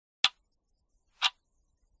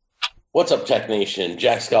What's up, Tech Nation?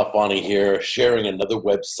 Jack Scalfani here, sharing another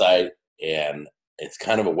website, and it's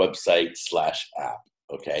kind of a website slash app.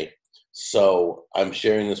 Okay, so I'm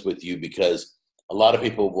sharing this with you because a lot of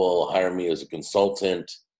people will hire me as a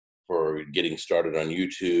consultant for getting started on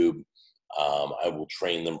YouTube. I will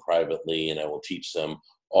train them privately, and I will teach them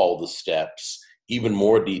all the steps, even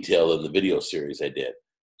more detail than the video series I did.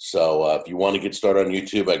 So if you want to get started on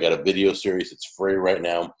YouTube, I got a video series. It's free right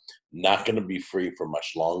now. Not going to be free for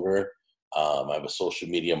much longer. I have a social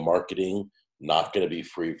media marketing, not going to be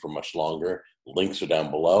free for much longer. Links are down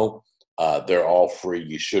below. They're all free.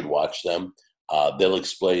 You should watch them. They'll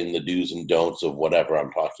explain the do's and don'ts of whatever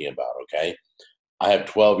I'm talking about, okay? I have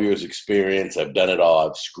 12 years experience. I've done it all.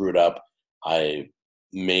 I've screwed up. I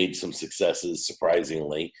made some successes,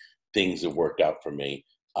 surprisingly. Things have worked out for me.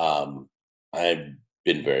 I've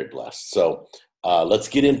been very blessed. So let's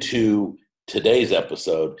get into today's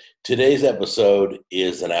episode. Today's episode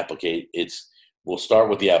is an application. We'll start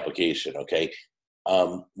with the application, okay?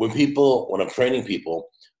 When I'm training people,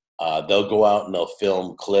 they'll go out and they'll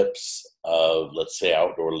film clips of, let's say,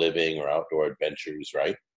 outdoor living or outdoor adventures,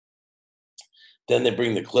 right? Then they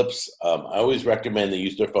bring the clips. I always recommend they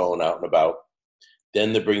use their phone out and about.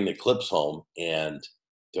 Then they bring the clips home and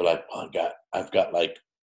they're like, oh, I've got like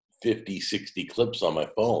 50, 60 clips on my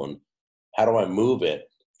phone. How do I move it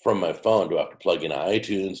from my phone? Do I have to plug in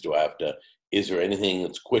iTunes? Is there anything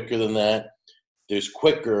that's quicker than that? There's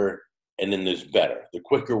quicker and then there's better. The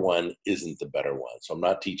quicker one isn't the better one. So I'm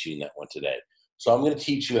not teaching that one today. So I'm going to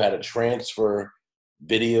teach you how to transfer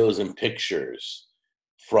videos and pictures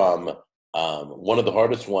from one of the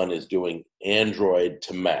hardest one is doing Android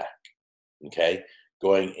to Mac. Okay.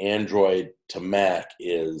 Going Android to Mac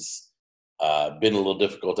is been a little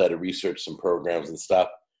difficult. I had to research some programs and stuff.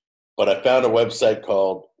 But I found a website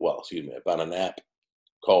I found an app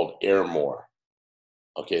called AirMore.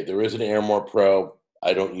 Okay, there is an AirMore Pro.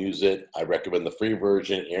 I don't use it. I recommend the free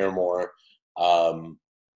version, AirMore.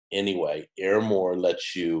 Anyway, AirMore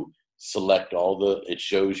lets you select it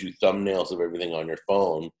shows you thumbnails of everything on your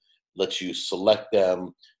phone, lets you select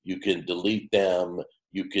them. You can delete them.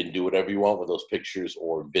 You can do whatever you want with those pictures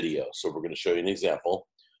or videos. So we're going to show you an example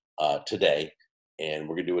today, and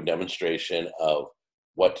we're going to do a demonstration of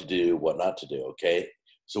what to do, what not to do, okay?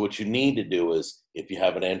 So what you need to do is, if you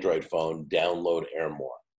have an Android phone, download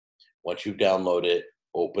AirMore. Once you download it,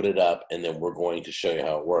 open it up, and then we're going to show you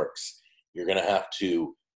how it works. You're going to have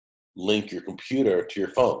to link your computer to your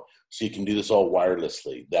phone. So you can do this all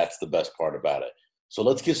wirelessly. That's the best part about it. So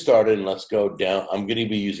let's get started and let's go down. I'm going to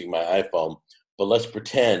be using my iPhone, but let's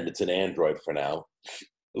pretend it's an Android for now.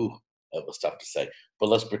 Ooh, that was tough to say. But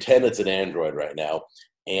let's pretend it's an Android right now.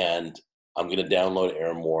 And I'm going to download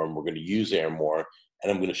AirMore, and we're going to use AirMore, and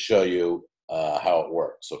I'm going to show you how it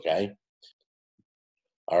works, okay?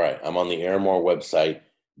 All right, I'm on the AirMore website.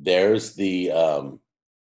 There's the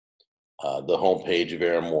homepage of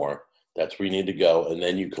AirMore. That's where you need to go, and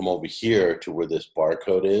then you come over here to where this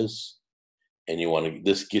barcode is, and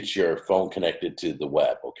this gets your phone connected to the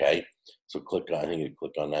web, okay? So I think you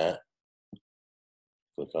click on that.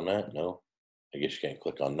 Click on that? No? I guess you can't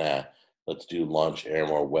click on that. Let's do launch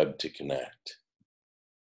AirMore web to connect.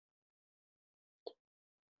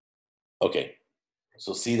 Okay,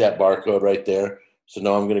 so see that barcode right there? So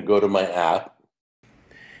now I'm going to go to my app.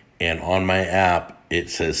 And on my app,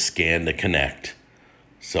 it says scan to connect.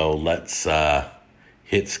 So let's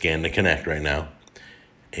hit scan to connect right now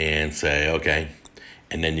and say, okay.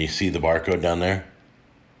 And then you see the barcode down there?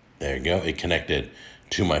 There you go. It connected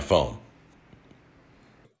to my phone.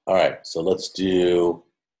 All right, so let's do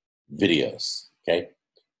videos, okay?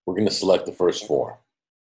 We're going to select the first four.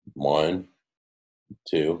 1,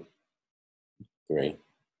 2, 3,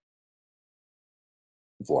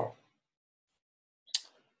 4.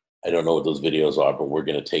 I don't know what those videos are, but we're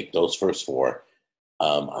going to take those first four.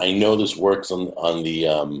 I know this works on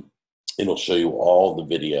the, it'll show you all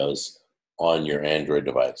the videos on your Android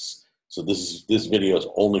device. So this video is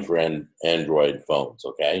only for Android phones,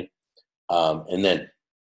 okay?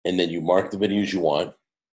 And then you mark the videos you want,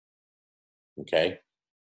 okay?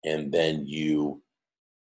 And then you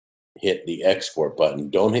hit the export button.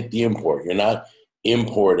 Don't hit the import. You're not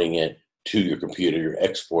importing it to your computer. You're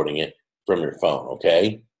exporting it from your phone,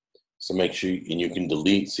 okay? So make sure, and you can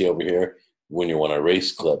delete, see over here, when you want to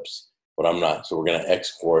erase clips, but I'm not. So we're going to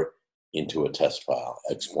export into a test file.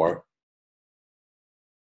 Export.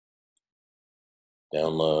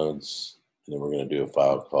 Downloads. And then we're going to do a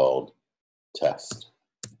file called test.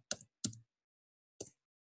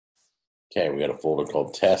 Okay, we got a folder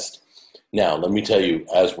called test. Now, let me tell you,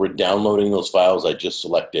 as we're downloading those files I just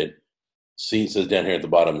selected, see it says down here at the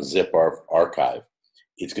bottom, zip archive.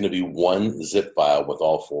 it's going to be one zip file with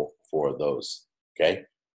all four of those, okay?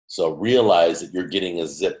 So realize that you're getting a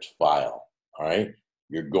zipped file, all right?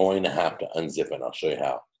 You're going to have to unzip it. I'll show you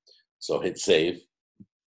how. So hit save.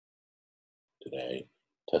 Today,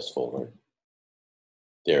 test folder.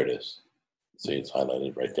 There it is. See, it's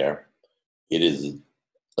highlighted right there. It is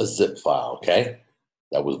a zip file, okay?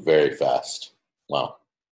 That was very fast. Wow,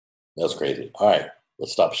 that was crazy. All right,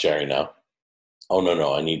 let's stop sharing now. Oh,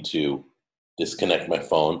 no, I need to disconnect my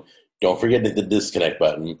phone. Don't forget to hit the disconnect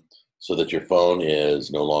button so that your phone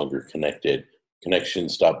is no longer connected. Connection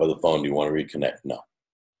stopped by the phone. Do you want to reconnect? No.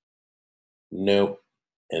 Nope.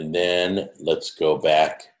 And then let's go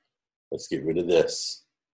back. Let's get rid of this.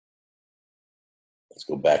 Let's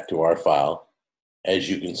go back to our file. As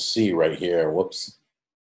you can see right here, whoops,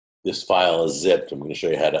 this file is zipped. I'm going to show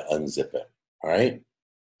you how to unzip it. All right.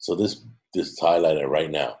 So this is highlighted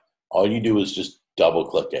right now. All you do is just double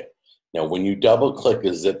click it. Now, when you double click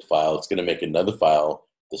a zip file, it's going to make another file,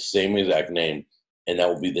 the same exact name, and that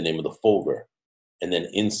will be the name of the folder. And then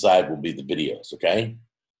inside will be the videos, okay?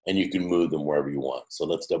 And you can move them wherever you want. So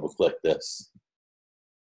let's double click this.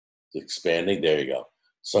 It's expanding, there you go.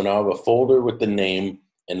 So now I have a folder with the name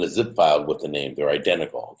and a zip file with the name. They're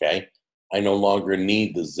identical, okay? I no longer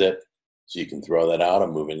need the zip, so you can throw that out.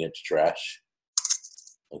 I'm moving it to trash,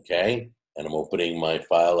 okay? And I'm opening my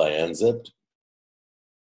file I unzipped.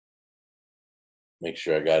 Make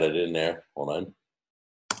sure I got it in there. Hold on.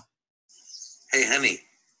 Hey, honey,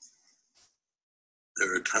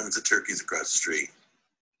 there are tons of turkeys across the street.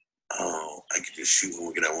 Oh, I could just shoot one.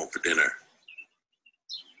 We could have one for dinner.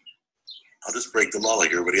 I'll just break the law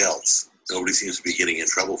like everybody else. Nobody seems to be getting in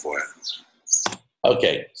trouble for it.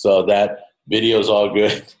 Okay, so that video is all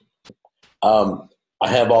good. I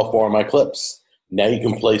have all four of my clips. Now you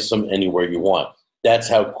can place them anywhere you want. That's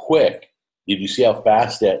how quick. Did you see how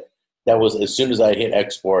fast that was? As soon as I hit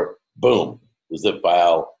export, boom, the zip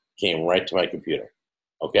file came right to my computer.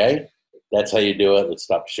 Okay? That's how you do it. Let's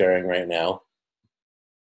stop sharing right now.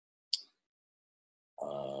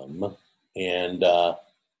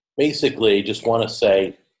 Basically, just want to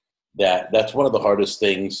say that that's one of the hardest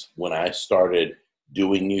things when I started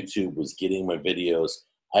doing YouTube was getting my videos.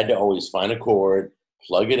 I had to always find a cord,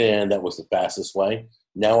 plug it in. That was the fastest way.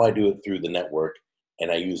 Now I do it through the network,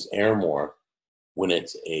 and I use AirMore when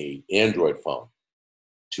it's a Android phone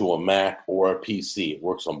to a Mac or a PC. It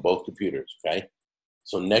works on both computers, okay?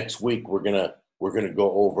 So next week we're gonna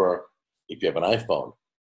go over, if you have an iPhone,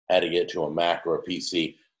 how to get to a Mac or a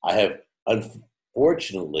PC. I have,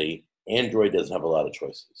 unfortunately, Android doesn't have a lot of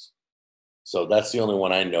choices. So that's the only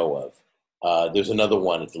one I know of. There's another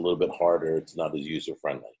one, it's a little bit harder, it's not as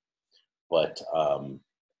user-friendly. But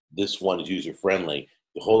this one is user-friendly.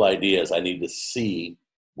 The whole idea is I need to see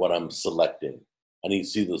what I'm selecting. I need to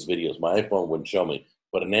see those videos. My iPhone wouldn't show me,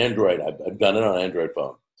 but an Android, I've done it on an Android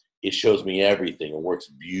phone. It shows me everything. It works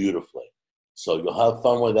beautifully. So you'll have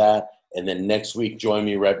fun with that. And then next week, join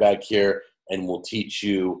me right back here, and we'll teach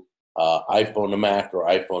you iPhone to Mac or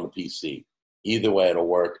iPhone to PC. Either way, it'll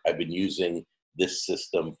work. I've been using this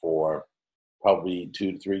system for probably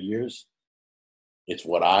 2 to 3 years. It's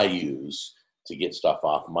what I use to get stuff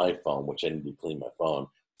off my phone, which I need to clean my phone.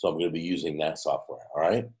 So I'm going to be using that software, all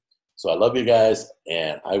right? So I love you guys,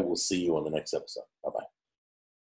 and I will see you on the next episode. Bye-bye.